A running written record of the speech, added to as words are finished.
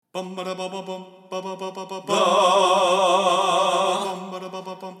Reviewing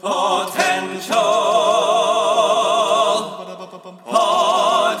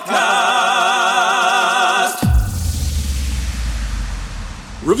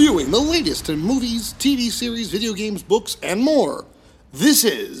the latest in movies, TV series, video games, books, and more. This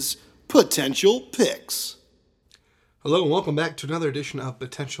is Potential Picks. Hello and welcome back to another edition of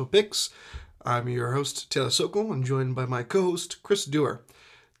Potential Picks. I'm your host, Taylor Sokol, and joined by my co-host, Chris Dewar.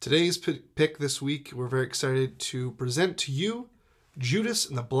 Today's pick this week, we're very excited to present to you Judas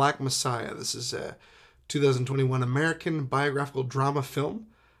and the Black Messiah. This is a 2021 American biographical drama film,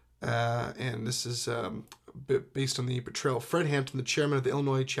 and this is based on the portrayal of Fred Hampton, the chairman of the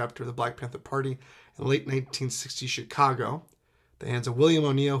Illinois chapter of the Black Panther Party in late 1960 Chicago, at the hands of William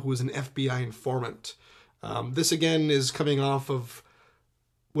O'Neill, who was an FBI informant. This again is coming off of,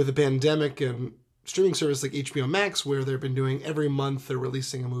 with a pandemic and streaming service like HBO Max, where they've been doing every month they're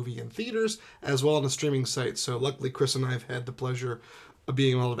releasing a movie in theaters as well on a streaming site. So luckily Chris and I have had the pleasure of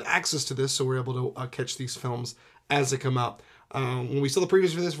being able to have access to this, so we're able to catch these films as they come out. When we saw the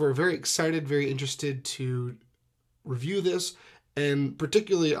previews for this, we're very excited, very interested to review this, and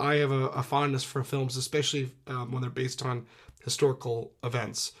particularly I have a fondness for films, especially when they're based on historical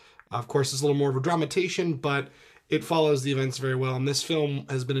events. Of course, it's a little more of a dramatization, but it follows the events very well. And this film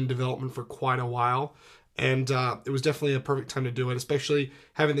has been in development for quite a while, and it was definitely a perfect time to do it, especially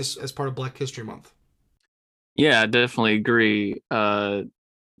having this as part of Black History Month. Yeah, I definitely agree.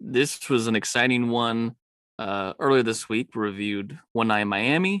 This was an exciting one. Earlier this week, we reviewed One Night in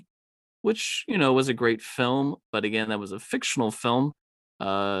Miami, which, was a great film. But again, that was a fictional film.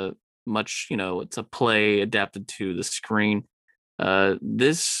 It's a play adapted to the screen.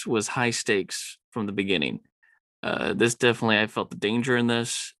 This was high stakes from the beginning. This definitely, I felt the danger in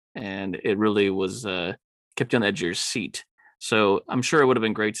this, and it really was kept you on the edge of your seat. So I'm sure it would have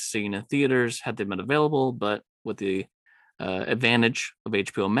been great to see in theaters had they been available, but with the advantage of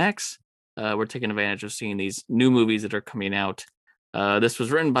HBO Max, we're taking advantage of seeing these new movies that are coming out. This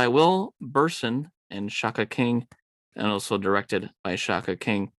was written by Will Burson and Shaka King, and also directed by Shaka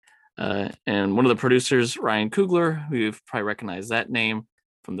King. And one of the producers, Ryan Coogler, who you've probably recognized that name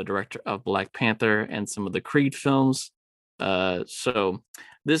from the director of Black Panther and some of the Creed films. So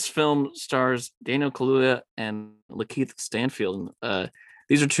this film stars Daniel Kaluuya and Lakeith Stanfield.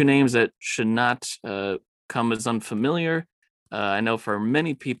 These are two names that should not come as unfamiliar. I know for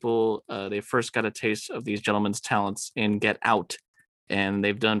many people, they first got a taste of these gentlemen's talents in Get Out, and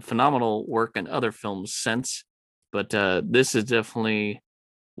they've done phenomenal work in other films since. But this is definitely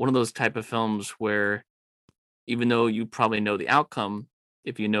one of those type of films where, even though you probably know the outcome,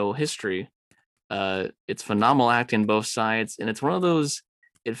 if you know history, it's phenomenal acting on both sides. And it's one of those,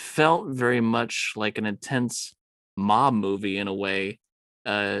 it felt very much like an intense mob movie in a way,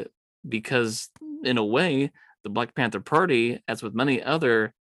 because in a way, the Black Panther Party, as with many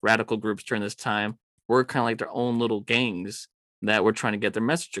other radical groups during this time, were kind of like their own little gangs that were trying to get their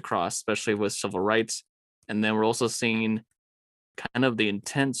message across, especially with civil rights. And then we're also seeing kind of the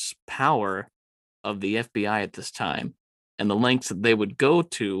intense power of the FBI at this time and the lengths that they would go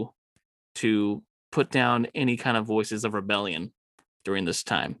to put down any kind of voices of rebellion during this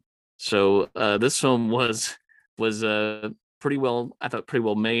time. So this film was pretty well, I thought, pretty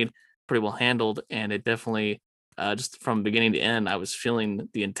well made, pretty well handled, and it definitely, just from beginning to end, I was feeling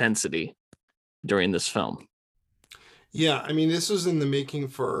the intensity during this film. Yeah, I mean, this was in the making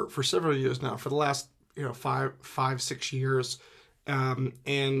for several years now, for the last 6 years, 7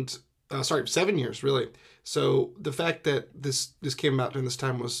 years really. So the fact that this came out during this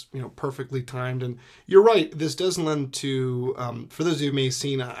time was perfectly timed. And you're right, this does lend to, for those of you who may have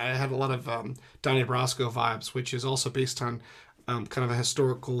seen, I had a lot of Donnie Brasco vibes, which is also based on kind of a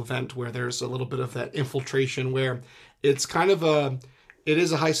historical event where there's a little bit of that infiltration, where it's kind of it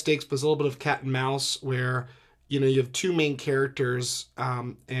is a high stakes, but it's a little bit of cat and mouse, where you have two main characters,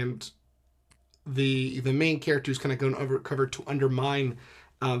 and the main character is kind of going undercover to undermine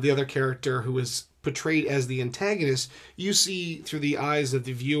the other character who is portrayed as the antagonist. You see through the eyes of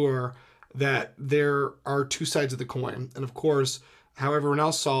the viewer that there are two sides of the coin. And of course, how everyone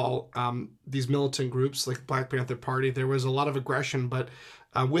else saw these militant groups like Black Panther Party, there was a lot of aggression, but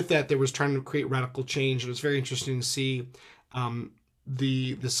with that, there was trying to create radical change. And it was very interesting to see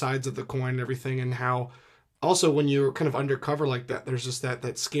the sides of the coin and everything, and how also when you're kind of undercover like that, there's just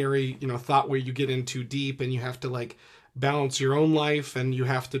that scary, thought where you get in too deep and you have to like balance your own life, and you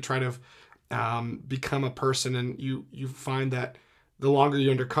have to try to become a person, and you find that the longer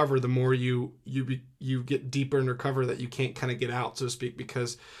you're undercover, the more you get deeper undercover, that you can't kind of get out, so to speak,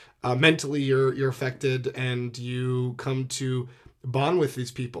 because mentally you're affected, and you come to bond with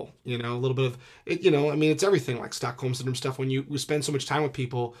these people. You know, a little bit of it. You know, I mean, it's everything like Stockholm syndrome stuff. When you spend so much time with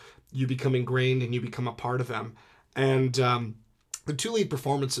people, you become ingrained and you become a part of them. And the two lead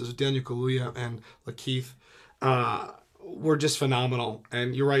performances, Daniel Kaluuya and Lakeith, were just phenomenal.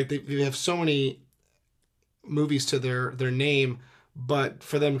 And you're right; they have so many movies to their name, but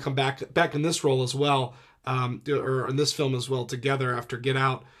for them to come back in this role as well, or in this film as well together after Get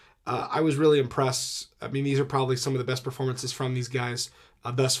Out, I was really impressed. I mean, these are probably some of the best performances from these guys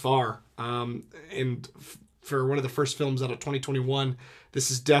thus far. And for one of the first films out of 2021,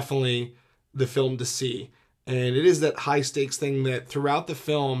 this is definitely the film to see. And it is that high stakes thing that throughout the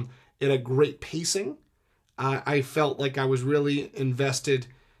film, it had great pacing. I felt like I was really invested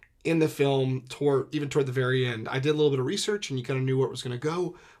in the film toward the very end. I did a little bit of research and you kind of knew where it was going to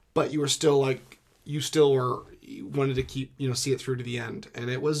go, but you wanted to keep, see it through to the end. And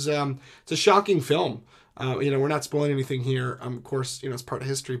it was, it's a shocking film. We're not spoiling anything here. Of course, it's part of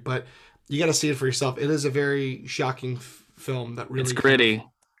history, but you got to see it for yourself. It is a very shocking film that really, it's gritty.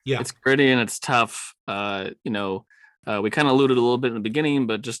 It's gritty and it's tough. We kind of alluded a little bit in the beginning,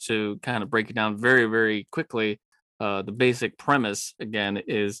 but just to kind of break it down very, very quickly, the basic premise again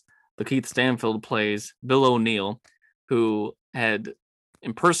is Lakeith Stanfield plays Bill O'Neill, who had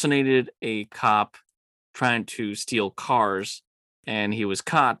impersonated a cop trying to steal cars, and he was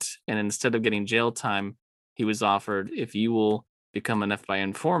caught. And instead of getting jail time, he was offered, if you will become an FBI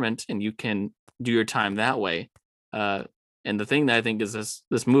informant and you can do your time that way. And the thing that I think is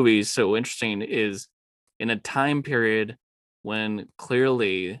this movie is so interesting is in a time period when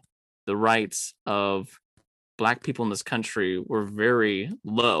clearly the rights of Black people in this country were very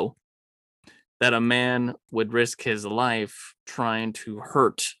low, that a man would risk his life trying to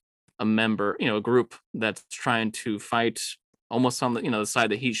hurt a member, a group that's trying to fight almost on the side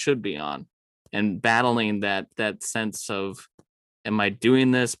that he should be on, and battling that sense of, am I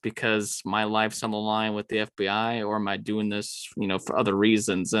doing this because my life's on the line with the FBI, or am I doing this, for other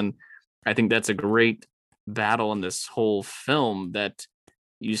reasons? And I think that's a great battle in this whole film, that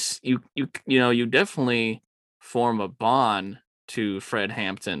you definitely form a bond to Fred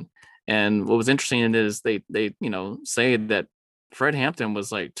Hampton. And what was interesting is they say that Fred Hampton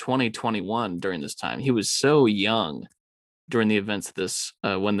was like 2021 during this time. He was so young during the events of this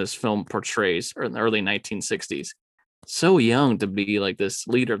when this film portrays, or in the early 1960s. So young to be like this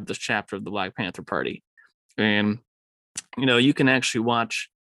leader of this chapter of the Black Panther Party. And you can actually watch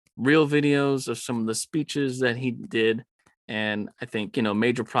real videos of some of the speeches that he did. And I think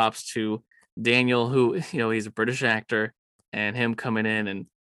major props to Daniel, who he's a British actor, and him coming in and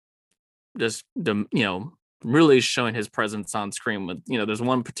just really showing his presence on screen. With there's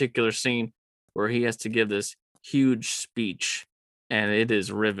one particular scene where he has to give this huge speech, and it is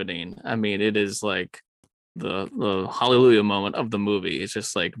riveting. I mean, it is like the hallelujah moment of the movie. It's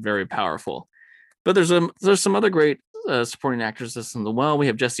just like very powerful. But there's some other great supporting actors as well. We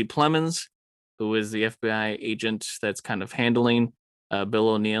have Jesse Plemons, who is the FBI agent that's kind of handling Bill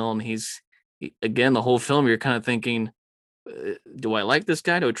O'Neill, and again, the whole film you're kind of thinking, do I like this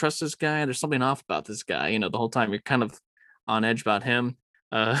guy? Do I trust this guy? There's something off about this guy. The whole time you're kind of on edge about him.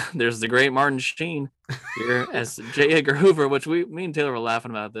 There's the great Martin Sheen here as J. Edgar Hoover, which me and Taylor were laughing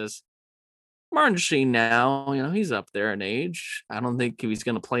about this. Martin Sheen now, he's up there in age. I don't think he's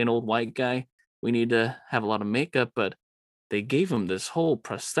going to play an old white guy. We need to have a lot of makeup, but they gave him this whole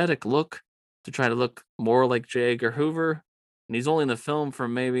prosthetic look to try to look more like J. Edgar Hoover. And he's only in the film for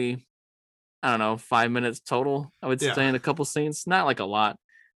maybe, I don't know, 5 minutes total, I would say, in a couple scenes. Not like a lot,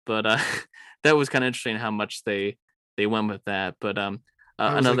 but that was kind of interesting how much they went with that. But I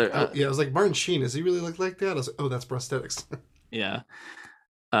was like, Martin Sheen, is he really like that? I was like, oh, that's prosthetics. Yeah.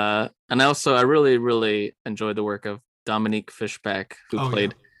 And also, I really, really enjoyed the work of Dominique Fishback, who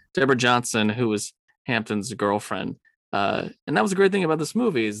played Deborah Johnson, who was Hampton's girlfriend. And that was a great thing about this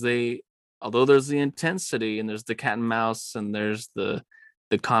movie is although there's the intensity and there's the cat and mouse and there's the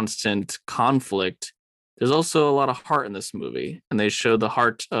constant conflict, there's also a lot of heart in this movie, and they show the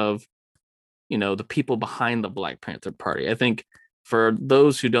heart of the people behind the Black Panther Party. I think for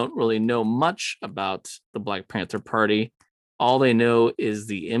those who don't really know much about the Black Panther Party, all they know is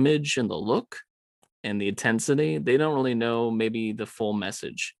the image and the look and the intensity. They don't really know maybe the full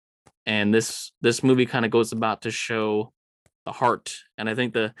message. And this movie kind of goes about to show the heart. And I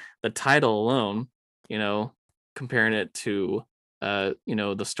think the title alone, comparing it to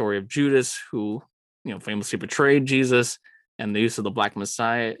the story of Judas, who famously betrayed Jesus, and the use of the Black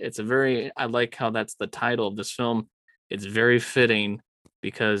Messiah. I like how that's the title of this film. It's very fitting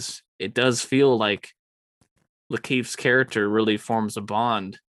because it does feel like Lakeith's character really forms a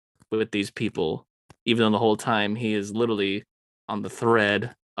bond with these people, even though the whole time he is literally on the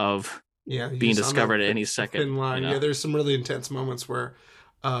thread of being discovered at any second. Thin line. You know? Yeah, there's some really intense moments where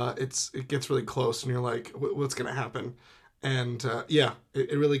it gets really close, and you're like, what's going to happen? And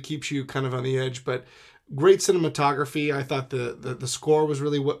it really keeps you kind of on the edge. But great cinematography. I thought the score was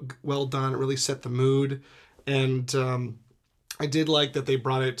really well done. It really set the mood, and I did like that they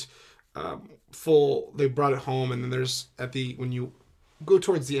brought it full. They brought it home, and then there's when you go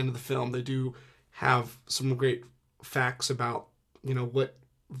towards the end of the film, they do have some great facts about what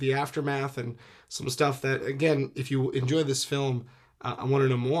the aftermath and some stuff that, again, if you enjoy this film, I want to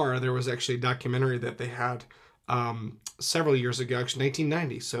know more. There was actually a documentary that they had several years ago, actually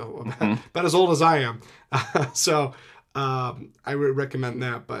 1990, so about as old as I am. So I would recommend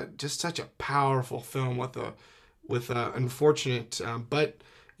that. But just such a powerful film with a unfortunate but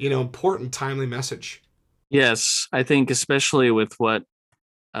important, timely message. Yes, I think especially with what's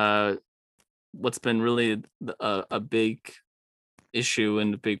been really a big issue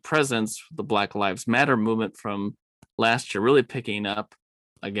and a big presence, the Black Lives Matter movement from last year really picking up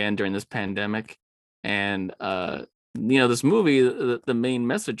again during this pandemic. And this movie, the main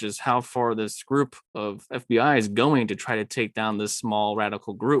message is how far this group of FBI is going to try to take down this small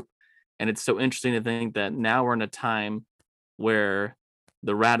radical group. And it's so interesting to think that now we're in a time where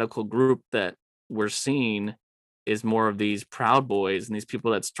the radical group that we're seeing is more of these Proud Boys and these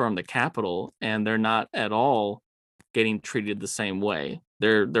people that stormed the Capitol, and they're not at all getting treated the same way.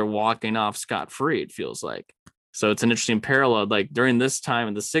 They're walking off scot-free, it feels like. So it's an interesting parallel. Like during this time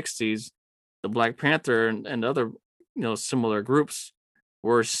in the 60s, the Black Panther and other similar groups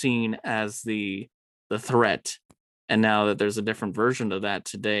were seen as the threat. And now that there's a different version of that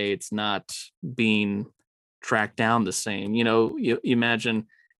today, it's not being tracked down the same. You imagine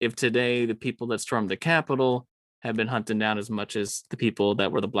if today the people that stormed the Capitol have been hunted down as much as the people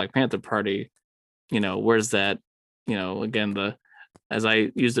that were the Black Panther Party, where's that? Again, as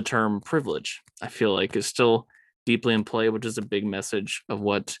I use the term privilege, I feel like is still deeply in play, which is a big message of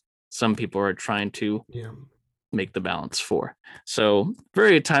what some people are trying to make the balance for. So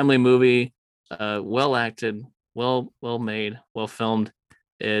very timely movie, well acted, well made, well filmed.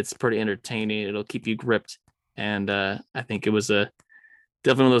 It's pretty entertaining. It'll keep you gripped. And I think it was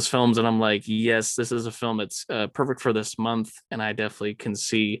definitely one of those films that I'm like, yes, this is a film that's perfect for this month. And I definitely can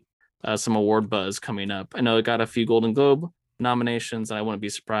see some award buzz coming up. I know it got a few Golden Globe nominations, and I wouldn't be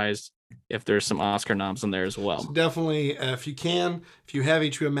surprised if there's some Oscar noms in there as well. So definitely, if you have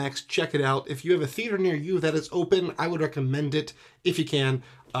HBO Max, check it out. If you have a theater near you that is open, I would recommend it if you can.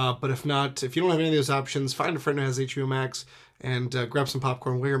 But if not, if you don't have any of those options, find a friend who has HBO Max and grab some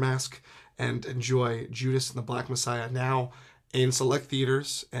popcorn, wear your mask, and enjoy Judas and the Black Messiah now in select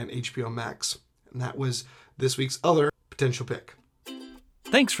theaters and HBO Max. And that was this week's other potential pick.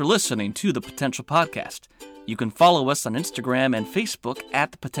 Thanks for listening to The Potential Podcast. You can follow us on Instagram and Facebook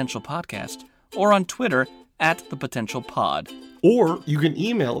at The Potential Podcast, or on Twitter at The Potential Pod. Or you can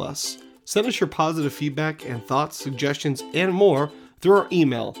email us. Send us your positive feedback and thoughts, suggestions, and more through our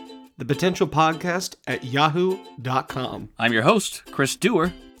email, thepotentialpodcast@yahoo.com. I'm your host, Chris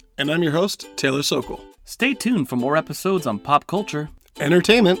Dewar. And I'm your host, Taylor Sokol. Stay tuned for more episodes on pop culture,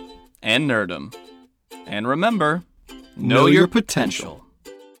 entertainment, and nerdom. And remember, know your potential.